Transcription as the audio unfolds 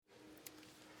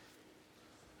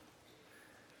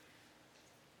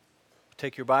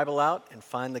Take your Bible out and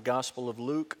find the Gospel of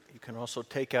Luke. You can also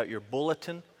take out your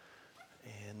bulletin,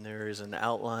 and there is an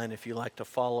outline if you like to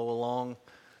follow along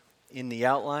in the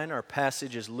outline. Our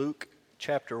passage is Luke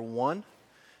chapter 1,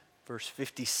 verse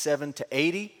 57 to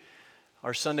 80.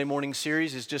 Our Sunday morning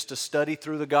series is just a study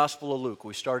through the Gospel of Luke.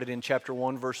 We started in chapter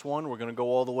 1, verse 1. We're going to go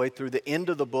all the way through the end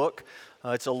of the book.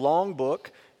 It's a long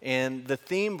book, and the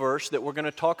theme verse that we're going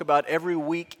to talk about every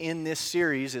week in this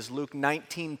series is Luke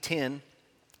 19:10.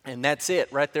 And that's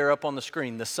it, right there up on the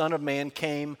screen. The Son of Man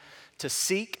came to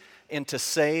seek and to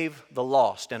save the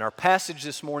lost. And our passage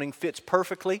this morning fits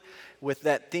perfectly with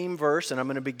that theme verse. And I'm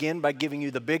going to begin by giving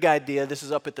you the big idea. This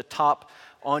is up at the top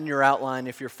on your outline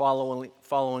if you're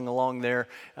following along there.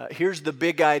 Here's the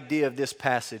big idea of this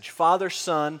passage. Father,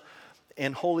 Son,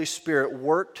 and Holy Spirit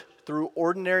worked through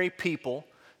ordinary people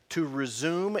to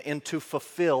resume and to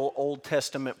fulfill Old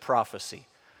Testament prophecy.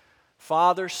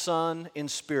 Father, Son, and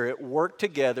Spirit work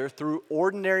together through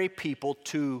ordinary people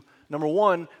to, number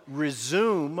one,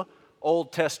 resume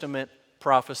Old Testament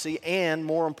prophecy, and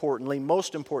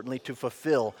most importantly, to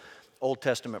fulfill Old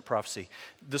Testament prophecy.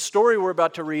 The story we're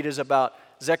about to read is about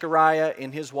Zechariah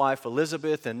and his wife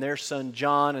Elizabeth and their son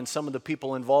John and some of the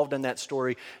people involved in that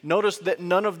story. Notice that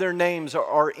none of their names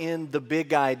are in the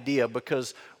big idea,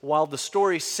 because while the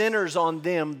story centers on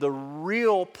them, the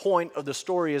real point of the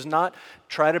story is not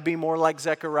try to be more like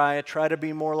Zechariah, try to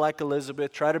be more like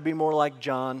Elizabeth, try to be more like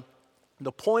John.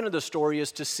 The point of the story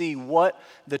is to see what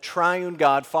the triune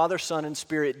God, Father, Son, and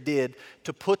Spirit did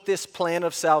to put this plan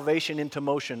of salvation into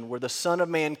motion, where the Son of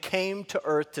Man came to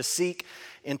earth to seek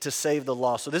and to save the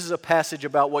lost. So this is a passage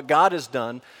about what God has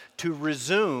done to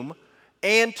resume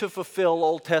and to fulfill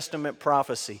Old Testament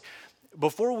prophecy.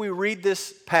 Before we read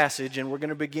this passage, and we're going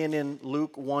to begin in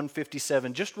Luke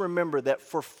 1:57, just remember that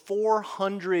for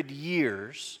 400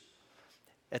 years,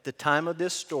 at the time of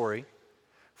this story,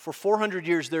 for 400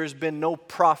 years, there has been no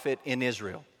prophet in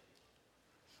Israel.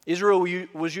 Israel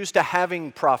was used to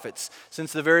having prophets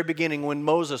since the very beginning, when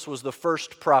Moses was the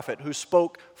first prophet who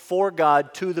spoke for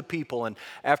God to the people. And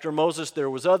after Moses,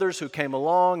 there was others who came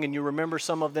along, and you remember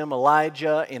some of them,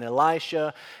 Elijah and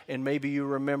Elisha, and maybe you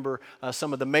remember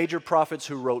some of the major prophets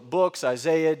who wrote books,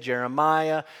 Isaiah,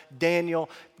 Jeremiah,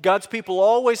 Daniel. God's people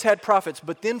always had prophets,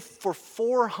 but then for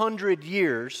 400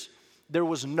 years, there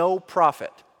was no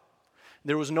prophet.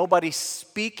 There was nobody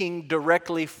speaking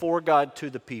directly for God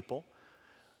to the people.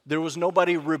 There was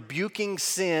nobody rebuking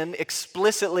sin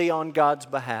explicitly on God's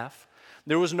behalf.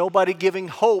 There was nobody giving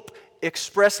hope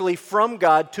expressly from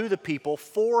God to the people.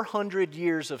 400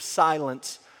 years of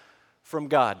silence from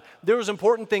God. There was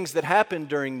important things that happened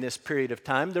during this period of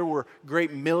time. There were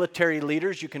great military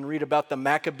leaders. You can read about the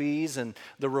Maccabees and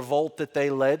the revolt that they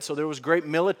led. So there was great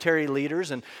military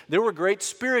leaders, and there were great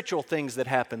spiritual things that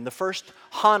happened. The first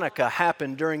Hanukkah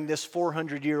happened during this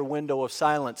 400-year window of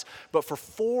silence. But for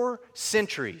 4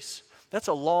 centuries, that's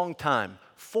a long time,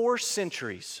 4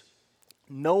 centuries,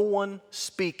 no one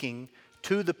speaking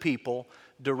to the people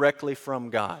directly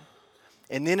from God.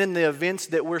 And then in the events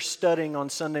that we're studying on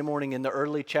Sunday morning in the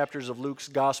early chapters of Luke's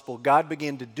gospel, God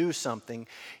began to do something.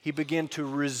 He began to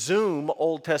resume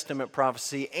Old Testament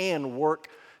prophecy and work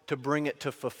to bring it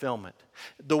to fulfillment.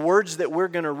 The words that we're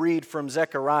going to read from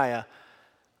Zechariah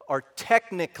are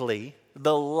technically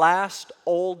the last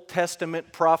Old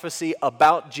Testament prophecy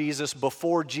about Jesus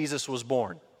before Jesus was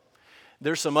born.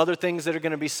 There's some other things that are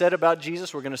going to be said about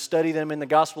Jesus. We're going to study them in the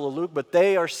Gospel of Luke, but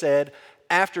they are said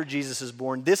after Jesus is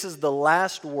born. This is the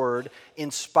last word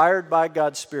inspired by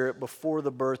God's Spirit before the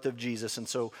birth of Jesus. And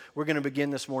so we're going to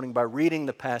begin this morning by reading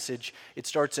the passage. It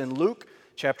starts in Luke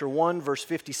chapter 1, verse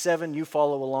 57. You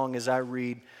follow along as I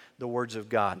read the words of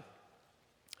God.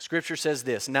 Scripture says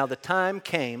this: "Now the time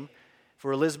came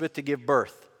for Elizabeth to give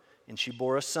birth, and she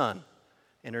bore a son.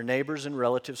 And her neighbors and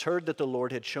relatives heard that the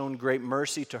Lord had shown great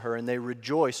mercy to her, and they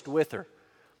rejoiced with her.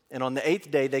 And on the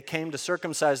 8th day they came to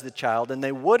circumcise the child, and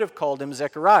they would have called him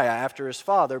Zechariah after his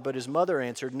father, but his mother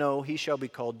answered, 'No, he shall be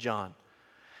called John.'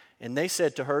 And they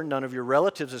said to her, 'None of your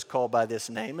relatives is called by this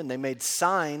name.' And they made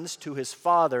signs to his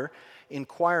father,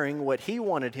 inquiring what he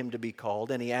wanted him to be called.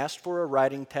 And he asked for a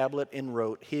writing tablet and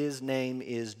wrote, 'His name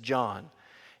is John.'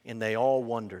 And they all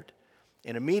wondered.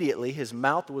 And immediately his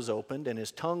mouth was opened and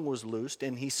his tongue was loosed,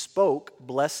 and he spoke,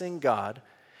 blessing God.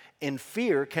 And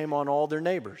fear came on all their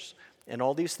neighbors. And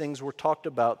all these things were talked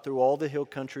about through all the hill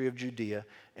country of Judea,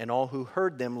 and all who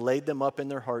heard them laid them up in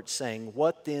their hearts, saying,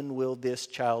 'What then will this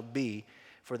child be?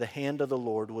 For the hand of the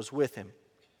Lord was with him.'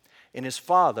 And his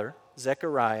father,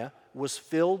 Zechariah, was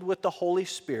filled with the Holy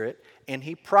Spirit, and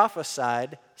he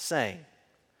prophesied, saying,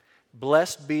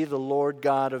 'Blessed be the Lord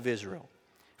God of Israel,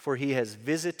 for he has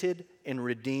visited and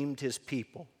redeemed his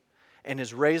people, and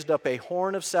has raised up a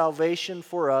horn of salvation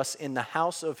for us in the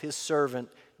house of his servant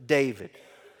David,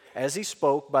 as he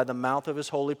spoke by the mouth of his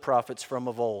holy prophets from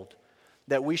of old,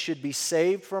 that we should be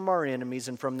saved from our enemies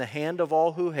and from the hand of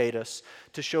all who hate us,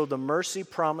 to show the mercy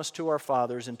promised to our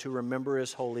fathers and to remember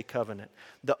his holy covenant,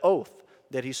 the oath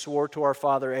that he swore to our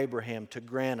father Abraham to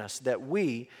grant us, that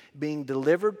we, being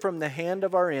delivered from the hand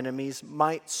of our enemies,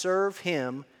 might serve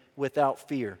him without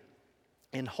fear,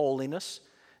 in holiness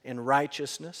and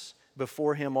righteousness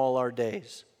before him all our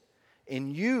days.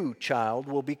 And you, child,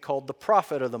 will be called the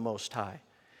prophet of the Most High,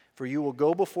 for you will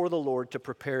go before the Lord to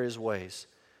prepare his ways,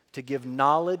 to give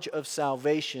knowledge of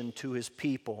salvation to his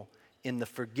people in the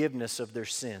forgiveness of their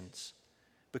sins,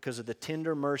 because of the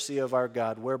tender mercy of our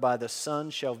God, whereby the sun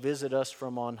shall visit us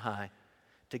from on high,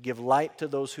 to give light to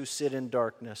those who sit in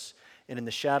darkness and in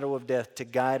the shadow of death, to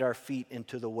guide our feet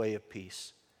into the way of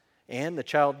peace. And the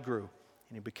child grew,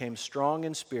 and he became strong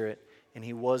in spirit, and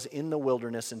he was in the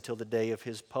wilderness until the day of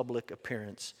his public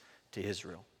appearance to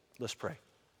Israel. Let's pray.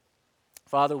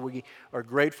 Father, we are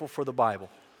grateful for the Bible,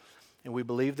 and we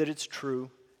believe that it's true.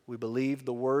 We believe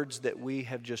the words that we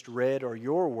have just read are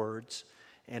your words,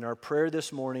 and our prayer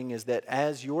this morning is that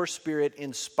as your Spirit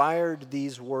inspired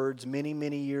these words many,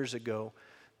 many years ago,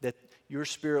 that your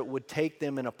Spirit would take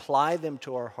them and apply them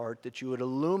to our heart, that you would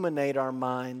illuminate our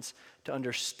minds to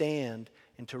understand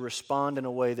and to respond in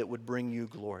a way that would bring you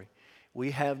glory.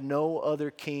 We have no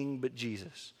other king but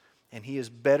Jesus, and he is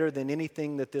better than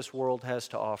anything that this world has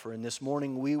to offer. And this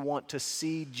morning we want to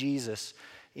see Jesus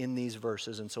in these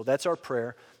verses. And so that's our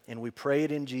prayer, and we pray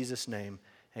it in Jesus' name.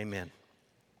 Amen.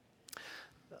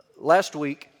 Last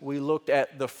week we looked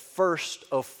at the first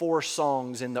of 4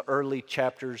 songs in the early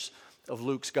chapters of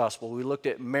Luke's gospel. We looked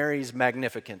at Mary's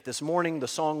Magnificat. This morning, the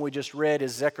song we just read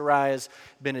is Zechariah's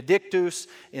Benedictus.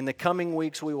 In the coming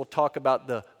weeks, we will talk about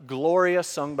the Gloria,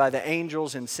 sung by the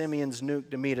angels, and Simeon's Nunc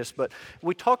Dimittis. But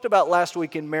we talked about last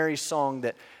week in Mary's song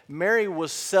that Mary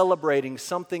was celebrating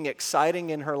something exciting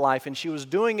in her life, and she was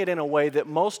doing it in a way that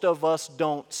most of us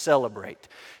don't celebrate.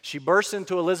 She bursts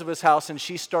into Elizabeth's house and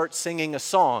she starts singing a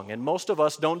song, and most of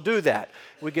us don't do that.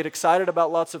 We get excited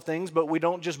about lots of things, but we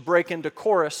don't just break into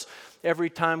chorus every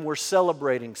time we're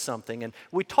celebrating something. And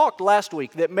we talked last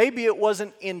week that maybe it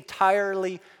wasn't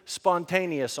entirely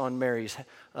spontaneous on Mary's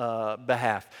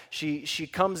behalf. She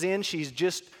comes in, she's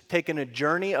just taken a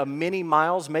journey of many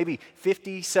miles, maybe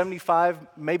 50, 75,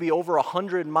 maybe over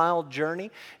 100-mile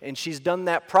journey, and she's done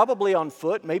that probably on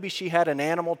foot. Maybe she had an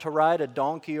animal to ride, a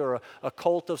donkey or a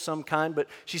colt of some kind, but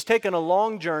she's taken a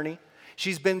long journey.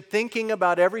 She's been thinking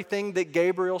about everything that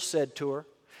Gabriel said to her.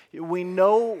 We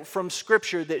know from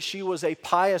Scripture that she was a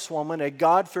pious woman, a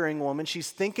God-fearing woman. She's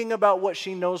thinking about what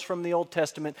she knows from the Old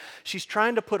Testament. She's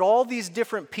trying to put all these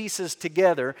different pieces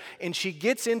together, and she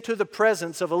gets into the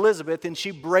presence of Elizabeth, and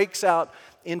she breaks out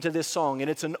into this song. And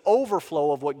it's an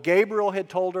overflow of what Gabriel had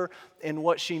told her and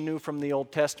what she knew from the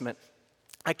Old Testament.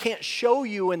 I can't show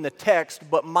you in the text,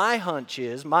 but my hunch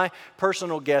is, my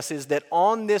personal guess is that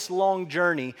on this long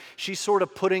journey, she's sort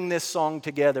of putting this song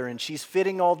together, and she's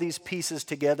fitting all these pieces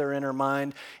together in her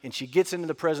mind, and she gets into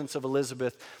the presence of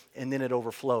Elizabeth, and then it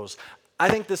overflows. I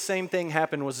think the same thing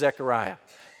happened with Zechariah.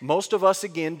 Most of us,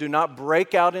 again, do not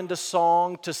break out into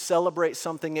song to celebrate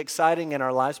something exciting in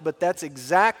our lives, but that's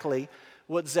exactly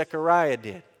what Zechariah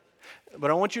did. But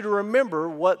I want you to remember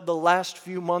what the last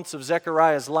few months of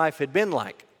Zechariah's life had been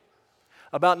like.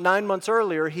 About 9 months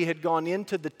earlier, he had gone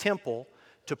into the temple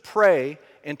to pray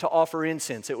and to offer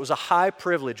incense. It was a high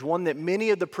privilege, one that many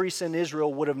of the priests in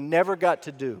Israel would have never got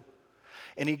to do.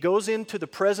 And he goes into the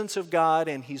presence of God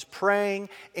and he's praying,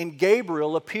 and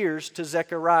Gabriel appears to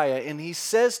Zechariah and he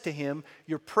says to him,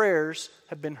 "Your prayers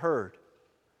have been heard.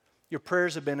 Your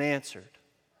prayers have been answered.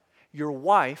 Your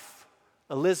wife,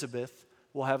 Elizabeth,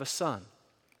 will have a son."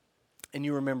 And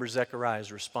you remember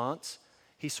Zechariah's response.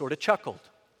 He sort of chuckled.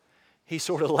 He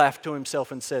sort of laughed to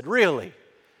himself and said, "Really?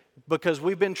 Because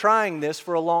we've been trying this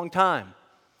for a long time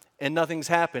and nothing's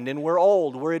happened, and we're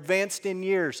old, we're advanced in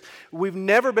years. We've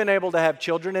never been able to have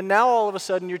children, and now all of a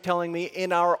sudden you're telling me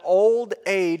in our old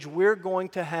age we're going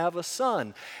to have a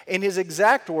son." And his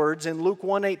exact words in Luke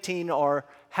 1:18 are,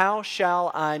 "How shall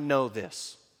I know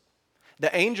this?"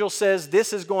 The angel says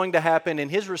this is going to happen, and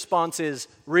his response is,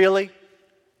 "Really?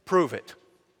 Prove it."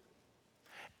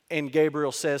 And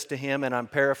Gabriel says to him, and I'm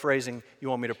paraphrasing, "You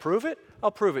want me to prove it? I'll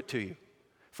prove it to you.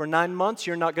 For 9 months,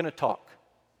 you're not going to talk."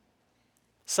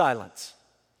 Silence.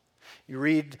 You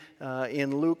read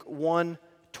in Luke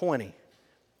 1:20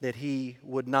 that he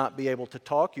would not be able to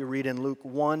talk. You read in Luke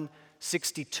 1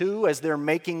 62 as they're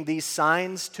making these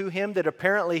signs to him that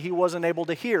apparently he wasn't able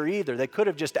to hear either. They could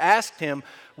have just asked him,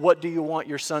 "What do you want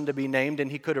your son to be named?"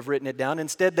 and he could have written it down.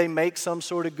 Instead, they make some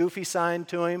sort of goofy sign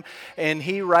to him, and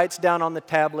he writes down on the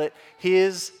tablet,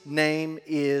 "His name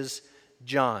is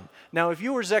John." Now, if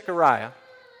you were Zechariah,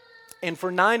 and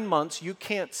for 9 months you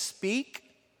can't speak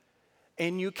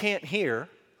and you can't hear,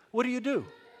 what do?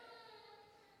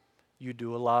 You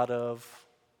do a lot of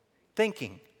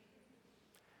thinking.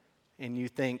 And you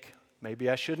think, maybe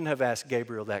I shouldn't have asked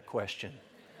Gabriel that question.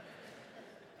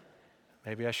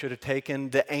 Maybe I should have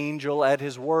taken the angel at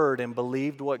his word and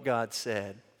believed what God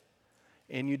said.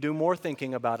 And you do more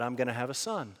thinking about, I'm going to have a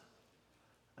son.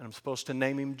 And I'm supposed to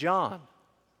name him John.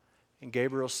 And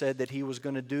Gabriel said that he was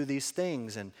going to do these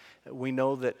things. And we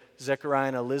know that Zechariah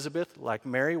and Elizabeth, like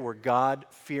Mary, were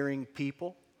God-fearing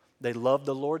people. They loved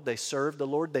the Lord. They served the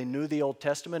Lord. They knew the Old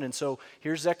Testament. And so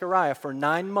here's Zechariah for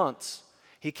 9 months.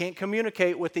 He can't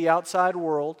communicate with the outside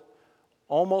world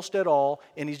almost at all,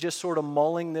 and he's just sort of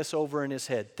mulling this over in his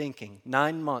head, thinking.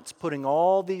 9 months, putting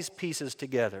all these pieces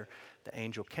together. The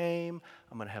angel came,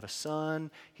 I'm going to have a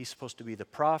son, he's supposed to be the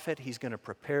prophet, he's going to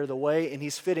prepare the way, and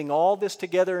he's fitting all this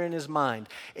together in his mind.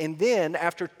 And then,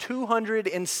 after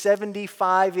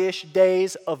 275-ish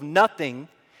days of nothing,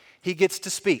 he gets to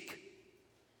speak.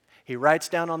 He writes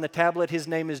down on the tablet, his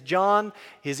name is John,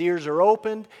 his ears are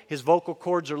opened, his vocal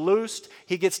cords are loosed,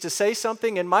 he gets to say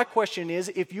something, and my question is,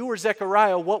 if you were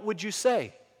Zechariah, what would you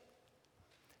say?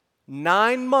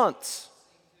 9 months,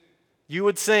 you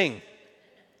would sing.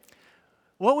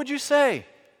 What would you say?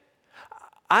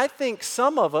 I think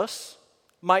some of us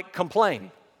might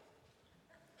complain.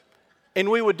 And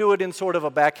we would do it in sort of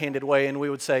a backhanded way, and we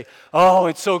would say, "Oh,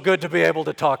 it's so good to be able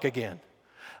to talk again.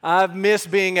 I've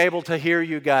missed being able to hear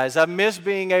you guys. I've missed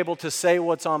being able to say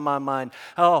what's on my mind.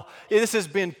 Oh, this has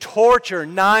been torture.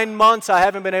 9 months I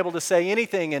haven't been able to say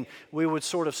anything." And we would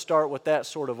sort of start with that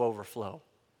sort of overflow.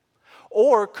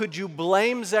 Or could you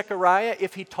blame Zechariah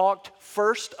if he talked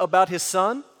first about his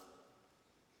son?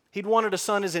 He'd wanted a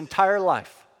son his entire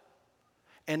life.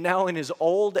 And now in his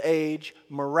old age,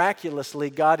 miraculously,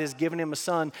 God has given him a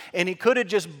son. And he could have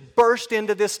just burst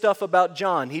into this stuff about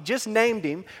John. He just named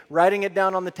him, writing it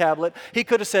down on the tablet. He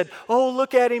could have said, "Oh,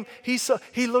 look at him.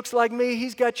 He looks like me.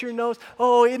 He's got your nose.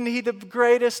 Oh, isn't he the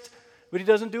greatest?" But he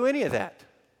doesn't do any of that.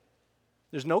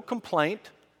 There's no complaint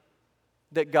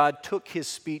that God took his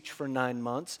speech for 9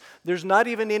 months. There's not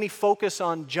even any focus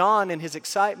on John and his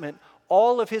excitement.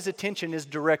 All of his attention is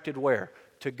directed where?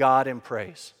 To God in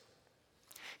praise.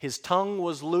 His tongue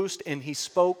was loosed and he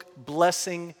spoke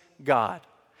blessing God.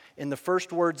 And the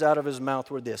first words out of his mouth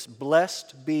were this: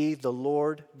 "Blessed be the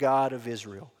Lord God of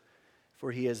Israel,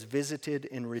 for he has visited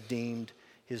and redeemed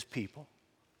his people."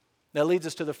 That leads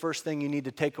us to the first thing you need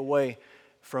to take away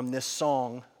from this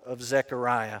song of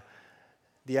Zechariah.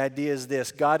 The idea is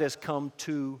this: God has come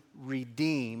to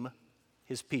redeem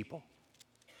his people.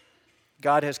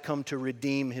 God has come to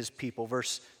redeem his people.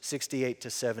 Verse 68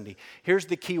 to 70. Here's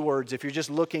the key words. If you're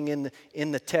just looking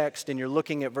in the text and you're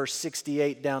looking at verse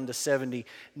 68 down to 70,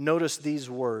 notice these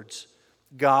words: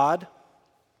 God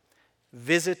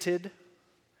visited,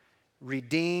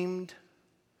 redeemed,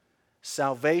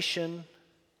 salvation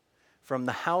from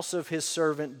the house of his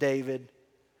servant David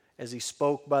as he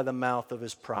spoke by the mouth of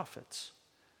his prophets.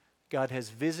 God has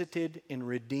visited and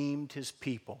redeemed his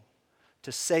people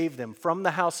to save them from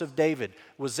the house of David.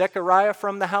 Was Zechariah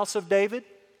from the house of David?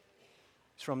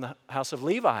 He's from the house of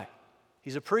Levi.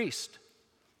 He's a priest.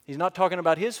 He's not talking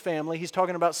about his family. He's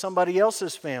talking about somebody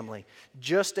else's family,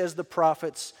 just as the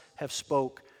prophets have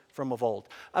spoke from of old.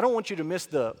 I don't want you to miss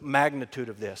the magnitude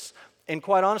of this. And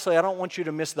quite honestly, I don't want you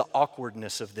to miss the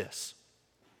awkwardness of this.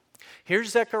 Here's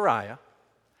Zechariah.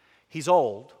 He's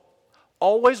old,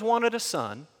 always wanted a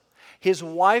son. His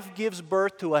wife gives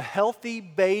birth to a healthy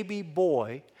baby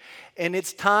boy, and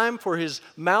it's time for his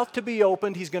mouth to be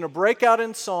opened. He's going to break out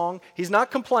in song. He's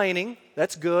not complaining.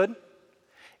 That's good.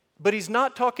 But he's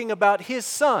not talking about his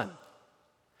son.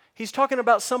 He's talking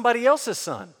about somebody else's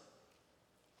son.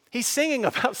 He's singing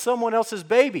about someone else's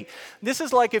baby. This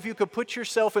is like if you could put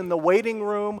yourself in the waiting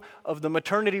room of the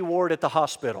maternity ward at the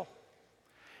hospital.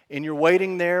 And you're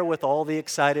waiting there with all the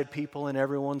excited people and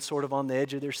everyone sort of on the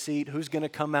edge of their seat. Who's going to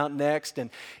come out next? And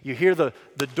you hear the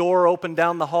door open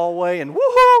down the hallway and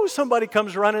woohoo, somebody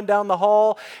comes running down the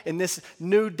hall. And this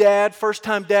new dad,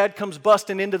 first-time dad, comes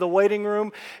busting into the waiting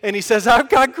room. And he says, "I've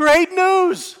got great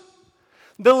news.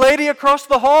 The lady across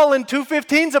the hall in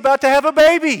 215 is about to have a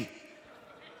baby.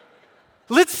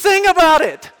 Let's sing about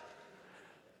it."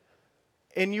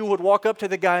 And you would walk up to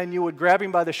the guy and you would grab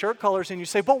him by the shirt collars and you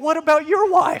say, "But what about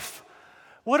your wife?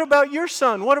 What about your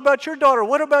son? What about your daughter?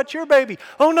 What about your baby?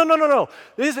 Oh, no, no, no, no.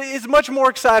 This is much more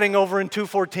exciting over in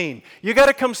 2:14. You got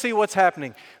to come see what's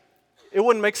happening. It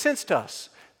wouldn't make sense to us.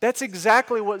 That's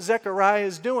exactly what Zechariah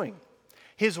is doing.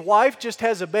 His wife just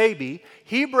has a baby.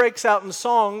 He breaks out in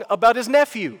song about his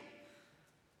nephew.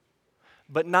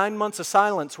 But 9 months of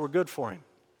silence were good for him.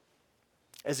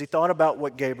 As he thought about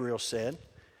what Gabriel said,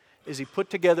 as he put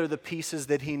together the pieces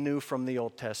that he knew from the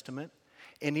Old Testament,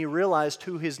 and he realized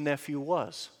who his nephew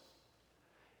was.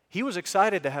 He was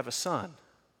excited to have a son.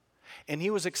 And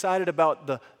he was excited about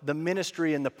the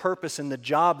ministry and the purpose and the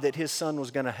job that his son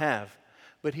was going to have.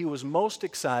 But he was most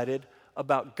excited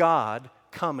about God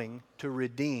coming to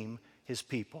redeem his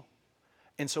people.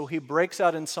 And so he breaks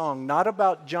out in song, not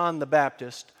about John the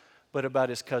Baptist, but about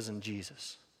his cousin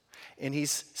Jesus. And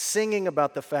he's singing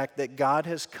about the fact that God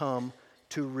has come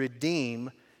to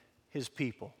redeem his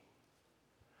people.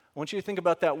 I want you to think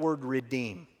about that word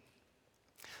redeem.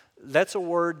 That's a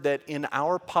word that in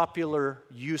our popular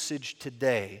usage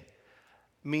today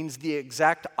means the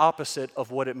exact opposite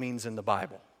of what it means in the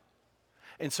Bible.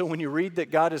 And so when you read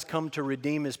that God has come to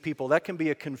redeem his people, that can be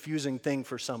a confusing thing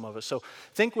for some of us. So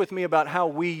think with me about how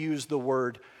we use the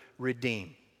word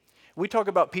redeem. We talk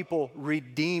about people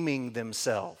redeeming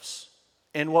themselves.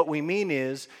 And what we mean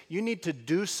is you need to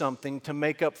do something to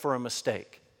make up for a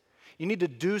mistake. You need to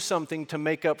do something to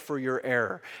make up for your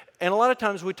error. And a lot of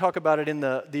times we talk about it in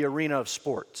the arena of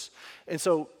sports. And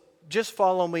so just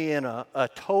follow me in a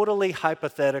totally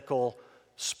hypothetical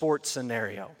sports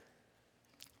scenario.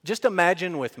 Just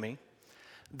imagine with me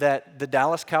that the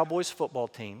Dallas Cowboys football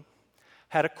team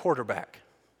had a quarterback.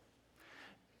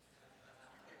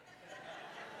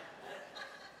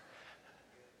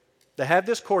 They have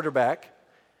this quarterback,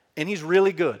 and he's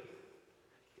really good.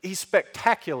 He's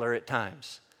spectacular at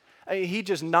times. He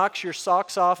just knocks your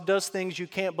socks off, does things you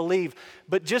can't believe.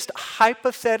 But just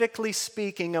hypothetically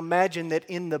speaking, imagine that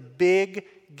in the big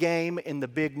game, in the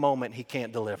big moment, he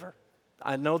can't deliver.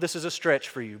 I know this is a stretch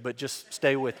for you, but just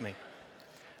stay with me.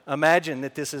 Imagine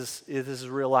that this is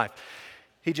real life.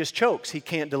 He just chokes. He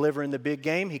can't deliver in the big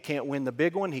game. He can't win the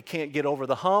big one. He can't get over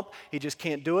the hump. He just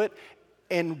can't do it.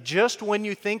 And just when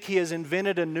you think he has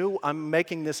invented I'm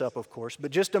making this up, of course,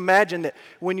 but just imagine that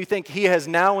when you think he has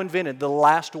now invented the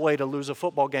last way to lose a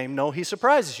football game, no, he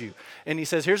surprises you. And he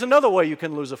says, here's another way you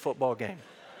can lose a football game.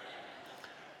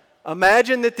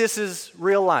 Imagine that this is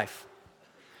real life.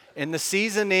 And the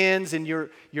season ends, and you're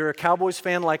a Cowboys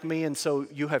fan like me, and so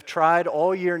you have tried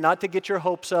all year not to get your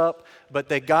hopes up, but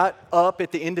they got up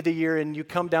at the end of the year, and you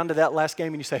come down to that last game,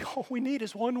 and you say, all we need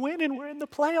is one win, and we're in the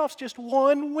playoffs, just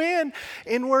one win,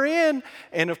 and we're in.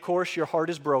 And of course, your heart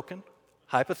is broken,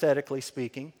 hypothetically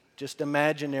speaking, just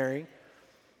imaginary.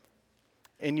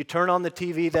 And you turn on the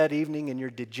TV that evening, and you're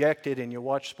dejected, and you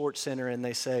watch SportsCenter, and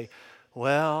they say,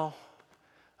 well,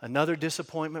 another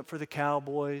disappointment for the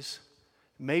Cowboys.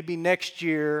 Maybe next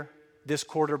year, this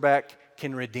quarterback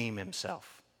can redeem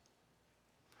himself.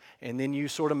 And then you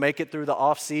sort of make it through the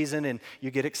off season, and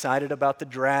you get excited about the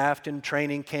draft and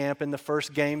training camp and the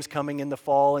first games coming in the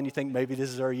fall, and you think maybe this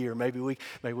is our year. Maybe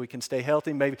we can stay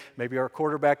healthy. Maybe our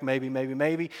quarterback. Maybe.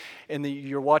 And then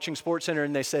you're watching SportsCenter,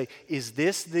 and they say, "Is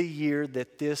this the year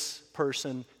that this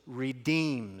person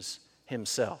redeems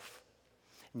himself?"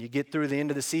 And you get through the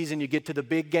end of the season, you get to the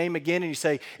big game again, and you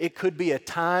say, it could be a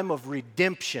time of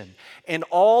redemption. And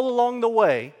all along the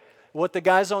way, what the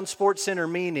guys on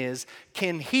SportsCenter mean is,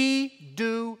 can he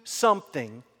do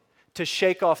something to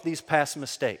shake off these past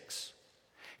mistakes?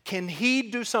 Can he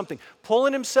do something,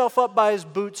 pulling himself up by his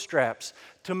bootstraps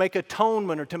to make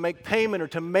atonement or to make payment or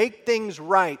to make things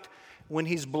right when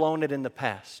he's blown it in the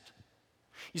past?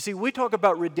 You see, we talk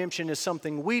about redemption as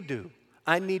something we do.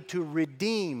 I need to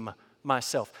redeem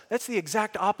myself. That's the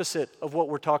exact opposite of what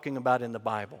we're talking about in the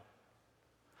Bible.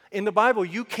 In the Bible,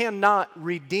 you cannot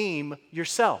redeem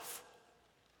yourself.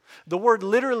 The word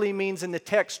literally means in the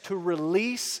text to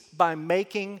release by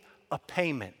making a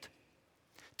payment,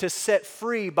 to set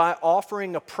free by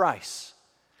offering a price.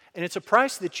 And it's a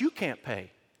price that you can't pay.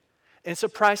 And it's a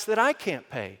price that I can't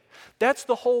pay. That's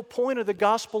the whole point of the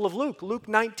Gospel of Luke. Luke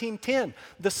 19:10.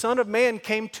 The Son of Man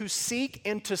came to seek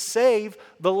and to save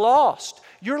the lost.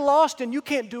 You're lost and you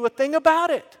can't do a thing about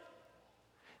it.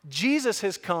 Jesus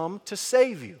has come to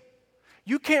save you.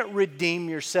 You can't redeem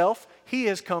yourself. He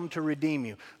has come to redeem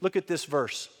you. Look at this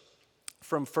verse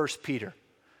from 1 Peter.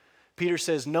 Peter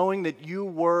says, knowing that you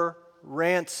were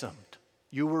ransomed,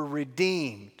 you were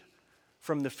redeemed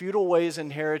from the futile ways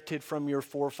inherited from your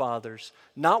forefathers,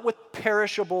 not with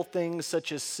perishable things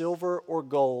such as silver or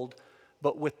gold,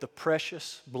 but with the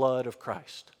precious blood of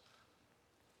Christ.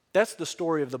 That's the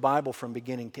story of the Bible from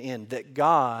beginning to end, that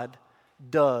God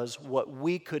does what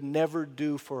we could never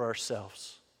do for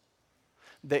ourselves.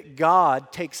 That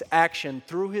God takes action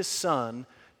through His Son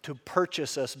to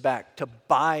purchase us back, to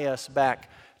buy us back,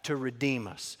 to redeem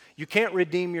us. You can't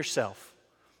redeem yourself.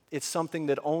 It's something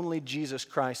that only Jesus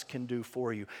Christ can do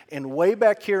for you. And way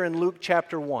back here in Luke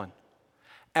chapter 1,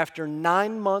 after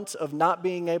 9 months of not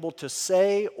being able to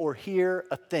say or hear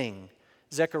a thing,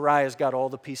 Zechariah's got all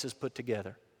the pieces put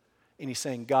together. And he's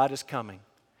saying, God is coming,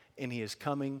 and He is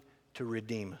coming to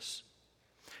redeem us.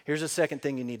 Here's the second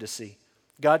thing you need to see.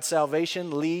 God's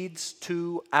salvation leads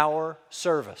to our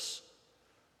service.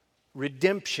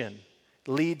 Redemption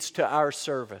leads to our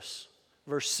service.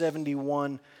 Verse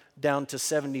 71 down to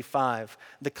 75.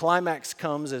 The climax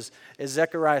comes as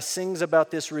Zechariah sings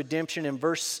about this redemption. In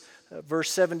verse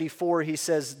 74, he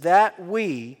says, that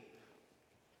we,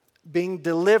 being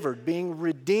delivered, being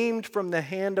redeemed from the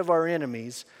hand of our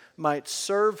enemies, might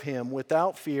serve Him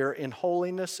without fear in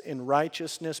holiness and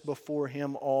righteousness before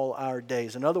Him all our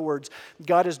days. In other words,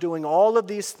 God is doing all of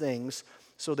these things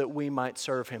so that we might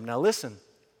serve Him. Now listen,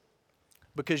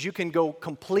 because you can go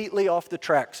completely off the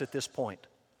tracks at this point.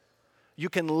 You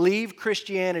can leave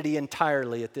Christianity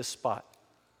entirely at this spot.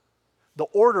 The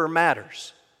order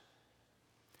matters.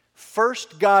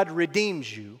 First, God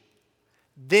redeems you,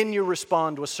 then you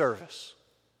respond with service.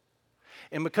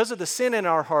 And because of the sin in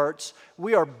our hearts,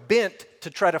 we are bent to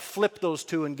try to flip those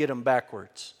two and get them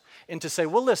backwards. And to say,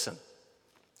 well, listen,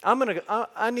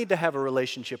 I need to have a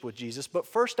relationship with Jesus, but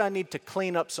first I need to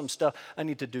clean up some stuff. I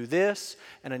need to do this,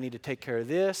 and I need to take care of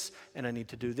this, and I need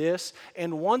to do this.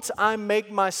 And once I make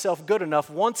myself good enough,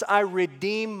 once I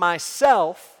redeem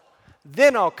myself,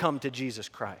 then I'll come to Jesus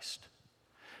Christ.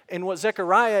 And what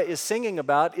Zechariah is singing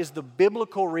about is the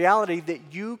biblical reality that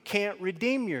you can't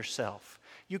redeem yourself.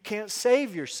 You can't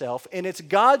save yourself, and it's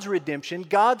God's redemption,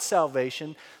 God's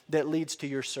salvation that leads to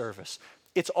your service.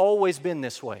 It's always been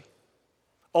this way.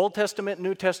 Old Testament,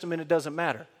 New Testament, it doesn't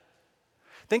matter.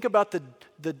 Think about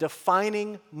the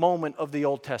defining moment of the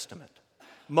Old Testament.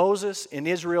 Moses and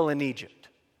Israel in Egypt.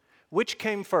 Which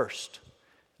came first?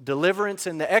 Deliverance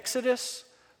in the Exodus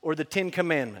or the Ten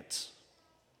Commandments?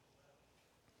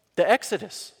 The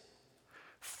Exodus.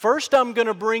 First I'm going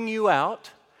to bring you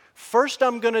out. First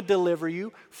I'm going to deliver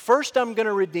you. First I'm going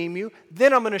to redeem you.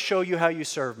 Then I'm going to show you how you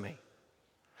serve me.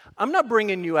 I'm not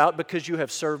bringing you out because you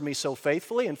have served me so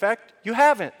faithfully. In fact, you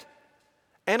haven't.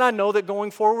 And I know that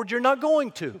going forward you're not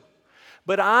going to.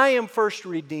 But I am first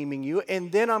redeeming you,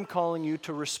 and then I'm calling you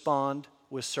to respond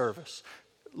with service.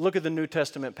 Look at the New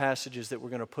Testament passages that we're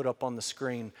going to put up on the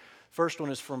screen. First one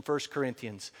is from 1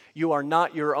 Corinthians. You are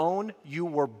not your own. You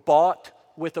were bought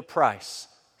with a price.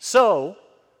 So,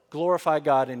 glorify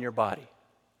God in your body.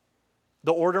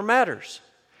 The order matters.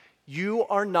 You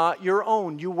are not your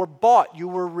own. You were bought. You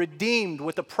were redeemed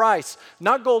with a price.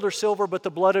 Not gold or silver, but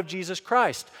the blood of Jesus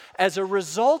Christ. As a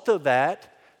result of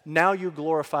that, now you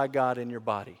glorify God in your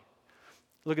body.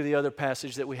 Look at the other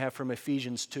passage that we have from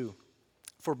Ephesians 2.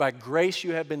 For by grace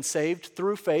you have been saved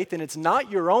through faith, and it's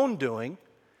not your own doing.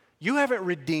 You haven't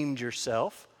redeemed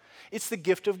yourself. It's the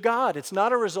gift of God. It's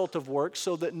not a result of works,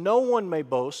 so that no one may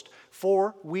boast,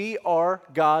 for we are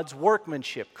God's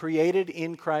workmanship, created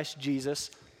in Christ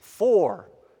Jesus for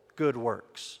good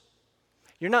works.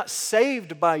 You're not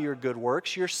saved by your good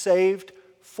works. You're saved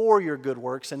for your good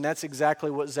works, and that's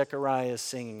exactly what Zechariah is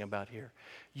singing about here.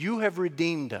 You have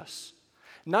redeemed us,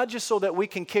 not just so that we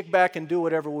can kick back and do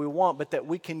whatever we want, but that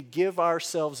we can give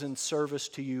ourselves in service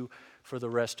to you for the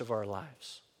rest of our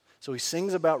lives. So he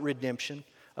sings about redemption,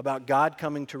 about God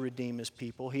coming to redeem His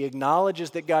people. He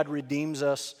acknowledges that God redeems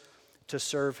us to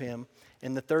serve Him.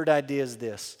 And the third idea is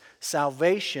this: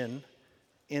 salvation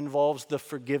involves the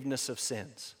forgiveness of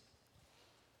sins.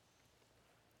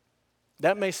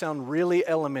 That may sound really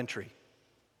elementary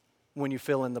when you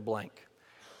fill in the blank.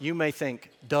 You may think,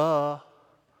 duh,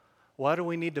 why do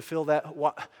we need to fill that?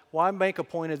 Why make a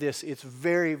point of this? It's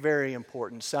very, very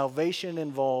important. Salvation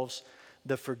involves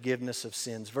the forgiveness of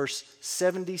sins. Verse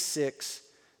 76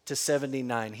 to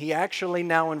 79. He actually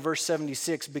now in verse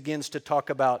 76 begins to talk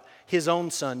about his own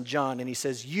son, John, and he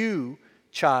says, you,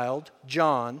 child,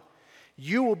 John,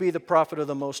 you will be the prophet of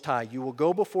the Most High. You will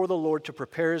go before the Lord to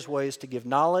prepare His ways, to give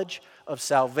knowledge of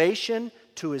salvation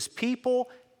to His people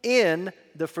in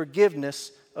the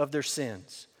forgiveness of their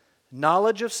sins.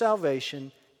 Knowledge of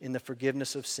salvation in the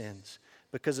forgiveness of sins,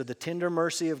 because of the tender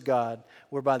mercy of God,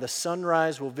 whereby the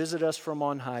sunrise will visit us from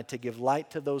on high to give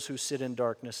light to those who sit in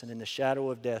darkness and in the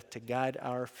shadow of death, to guide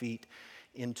our feet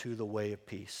into the way of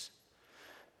peace.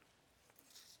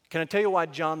 Can I tell you why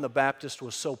John the Baptist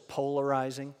was so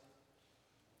polarizing?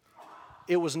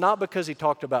 It was not because he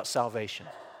talked about salvation.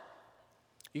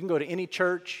 You can go to any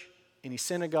church, any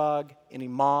synagogue, any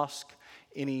mosque,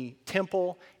 any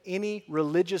temple, any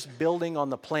religious building on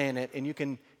the planet, and you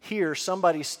can hear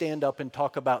somebody stand up and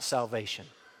talk about salvation.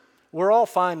 We're all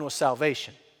fine with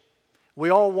salvation. We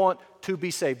all want to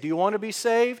be saved. Do you want to be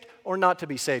saved or not to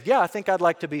be saved? Yeah, I think I'd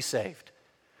like to be saved.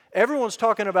 Everyone's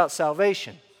talking about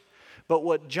salvation. But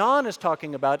what John is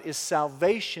talking about is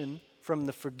salvation from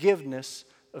the forgiveness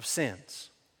of sins.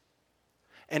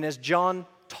 And as John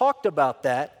talked about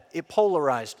that, it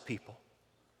polarized people.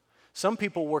 Some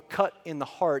people were cut in the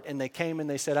heart and they came and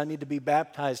they said, I need to be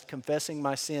baptized, confessing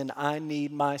my sin. I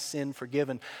need my sin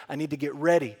forgiven. I need to get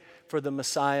ready for the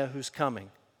Messiah who's coming.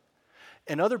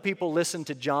 And other people listened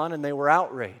to John and they were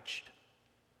outraged.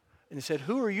 And they said,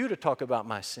 who are you to talk about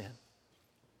my sin?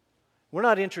 We're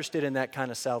not interested in that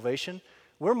kind of salvation.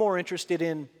 We're more interested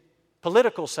in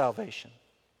political salvation.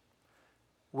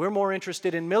 We're more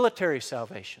interested in military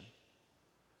salvation.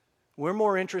 We're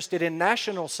more interested in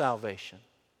national salvation.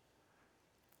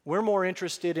 We're more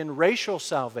interested in racial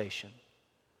salvation.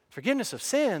 Forgiveness of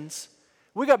sins,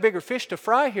 we got bigger fish to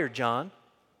fry here, John.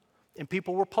 And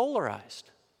people were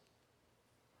polarized.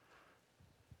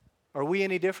 Are we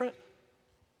any different?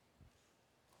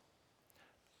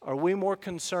 Are we more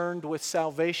concerned with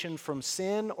salvation from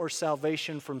sin or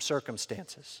salvation from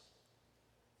circumstances?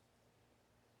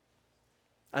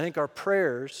 I think our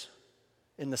prayers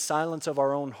in the silence of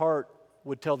our own heart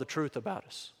would tell the truth about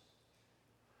us.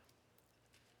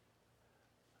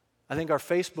 I think our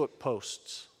Facebook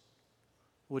posts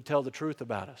would tell the truth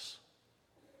about us.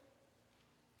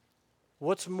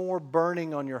 What's more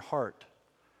burning on your heart?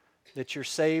 That you're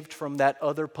saved from that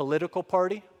other political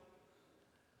party?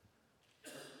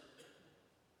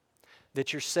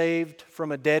 That you're saved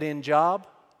from a dead-end job?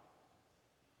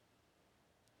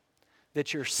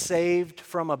 That you're saved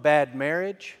from a bad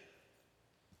marriage?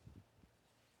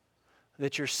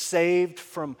 That you're saved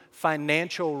from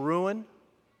financial ruin?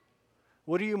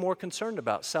 What are you more concerned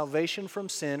about? Salvation from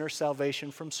sin or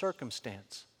salvation from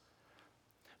circumstance?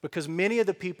 Because many of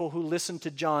the people who listened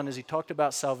to John as he talked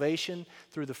about salvation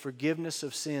through the forgiveness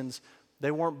of sins,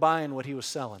 they weren't buying what he was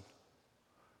selling.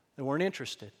 They weren't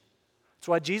interested. That's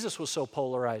why Jesus was so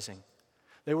polarizing.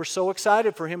 They were so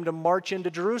excited for him to march into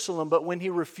Jerusalem, but when he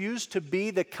refused to be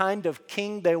the kind of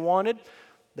king they wanted,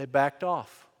 they backed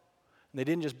off. And they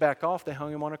didn't just back off, they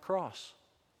hung him on a cross.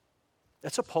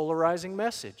 That's a polarizing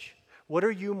message. What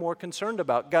are you more concerned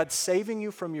about? God saving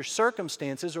you from your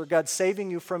circumstances or God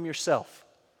saving you from yourself?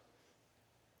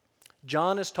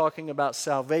 John is talking about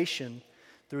salvation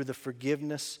through the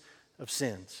forgiveness of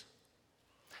sins.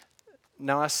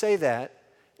 Now I say that,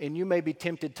 and you may be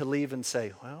tempted to leave and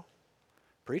say, well,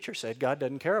 preacher said God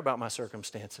doesn't care about my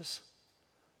circumstances.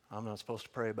 I'm not supposed to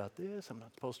pray about this. I'm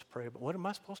not supposed to pray about, what am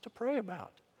I supposed to pray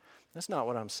about? That's not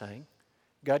what I'm saying.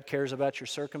 God cares about your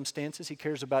circumstances. He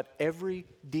cares about every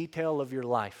detail of your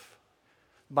life.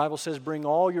 The Bible says bring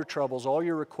all your troubles, all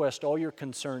your requests, all your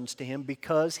concerns to Him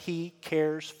because He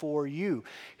cares for you.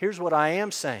 Here's what I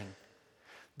am saying.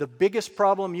 The biggest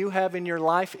problem you have in your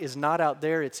life is not out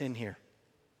there, it's in here.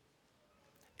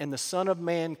 And the Son of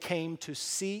Man came to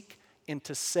seek and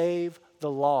to save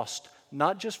the lost,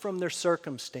 not just from their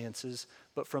circumstances,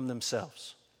 but from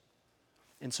themselves.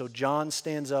 And so John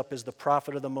stands up as the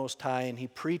prophet of the Most High, and he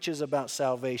preaches about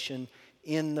salvation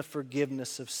in the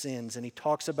forgiveness of sins. And he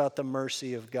talks about the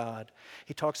mercy of God.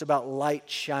 He talks about light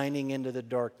shining into the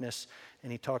darkness,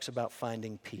 and he talks about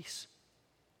finding peace.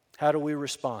 How do we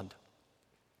respond?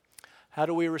 How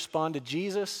do we respond to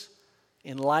Jesus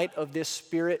in light of this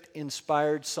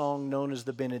Spirit-inspired song known as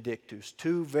the Benedictus?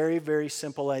 Two very, very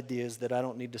simple ideas that I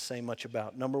don't need to say much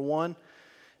about. Number one,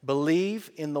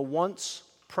 believe in the once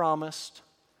promised,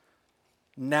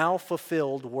 now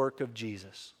fulfilled work of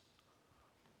Jesus.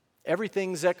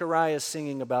 Everything Zechariah is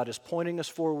singing about is pointing us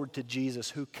forward to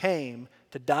Jesus, who came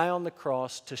to die on the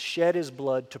cross, to shed His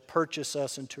blood, to purchase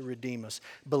us and to redeem us.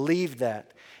 Believe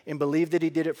that, and believe that He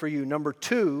did it for you. Number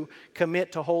two,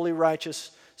 commit to holy,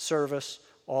 righteous service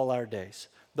all our days.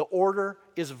 The order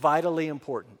is vitally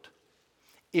important.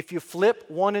 If you flip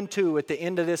 1 and 2 at the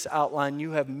end of this outline,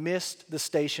 you have missed the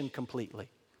station completely.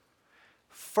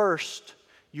 First,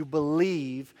 you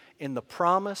believe in the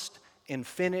promised and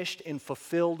finished and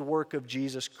fulfilled work of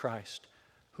Jesus Christ,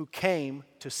 who came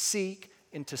to seek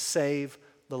and to save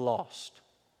the lost.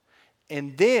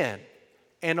 And then,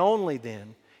 and only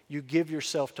then, you give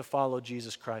yourself to follow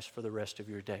Jesus Christ for the rest of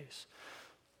your days.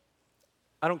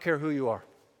 I don't care who you are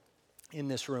in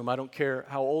this room. I don't care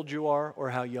how old you are or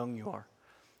how young you are.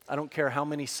 I don't care how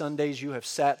many Sundays you have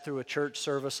sat through a church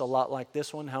service a lot like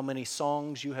this one, how many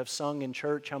songs you have sung in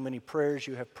church, how many prayers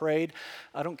you have prayed.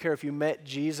 I don't care if you met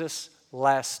Jesus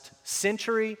last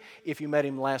century, if you met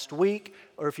him last week,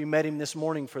 or if you met him this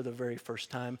morning for the very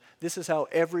first time, this is how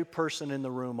every person in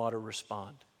the room ought to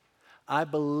respond. I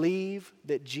believe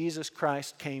that Jesus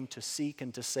Christ came to seek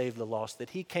and to save the lost, that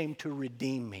he came to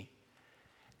redeem me.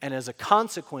 And as a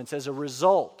consequence, as a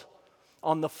result,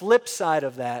 on the flip side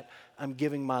of that, I'm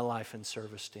giving my life in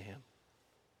service to him.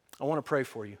 I want to pray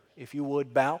for you. If you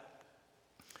would, bow.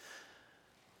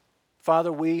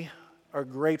 Father, we are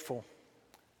grateful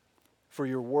for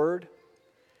your word.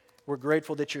 We're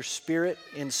grateful that your Spirit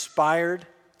inspired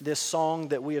this song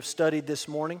that we have studied this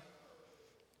morning.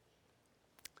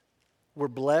 We're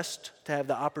blessed to have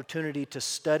the opportunity to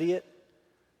study it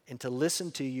and to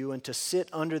listen to you and to sit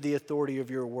under the authority of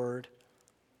your word.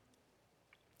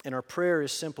 And our prayer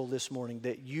is simple this morning,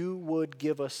 that you would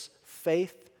give us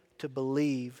faith to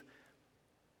believe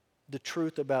the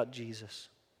truth about Jesus.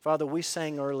 Father, we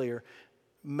sang earlier,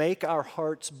 make our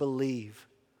hearts believe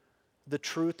the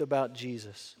truth about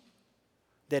Jesus,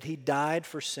 that he died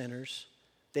for sinners,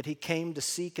 that he came to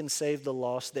seek and save the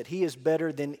lost, that he is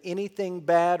better than anything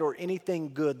bad or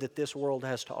anything good that this world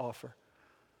has to offer.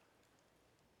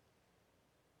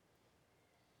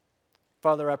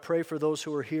 Father, I pray for those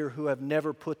who are here who have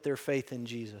never put their faith in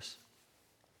Jesus.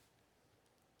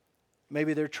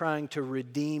 Maybe they're trying to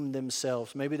redeem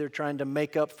themselves. Maybe they're trying to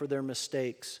make up for their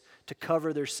mistakes, to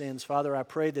cover their sins. Father, I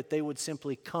pray that they would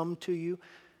simply come to you,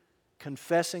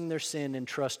 confessing their sin and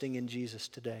trusting in Jesus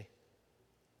today.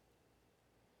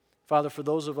 Father, for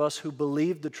those of us who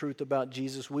believe the truth about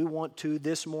Jesus, we want to,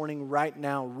 this morning, right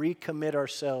now, recommit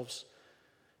ourselves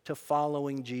to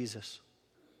following Jesus.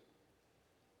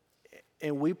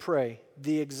 And we pray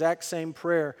the exact same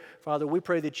prayer. Father, we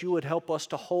pray that you would help us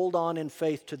to hold on in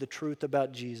faith to the truth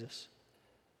about Jesus.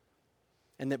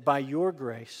 And that by your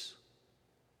grace,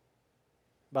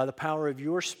 by the power of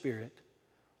your Spirit,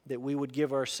 that we would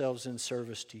give ourselves in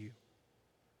service to you.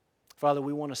 Father,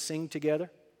 we want to sing together.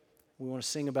 We want to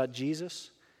sing about Jesus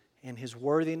and his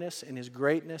worthiness and his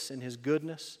greatness and his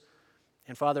goodness.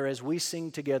 And Father, as we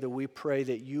sing together, we pray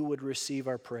that you would receive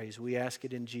our praise. We ask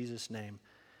it in Jesus' name.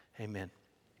 Amen.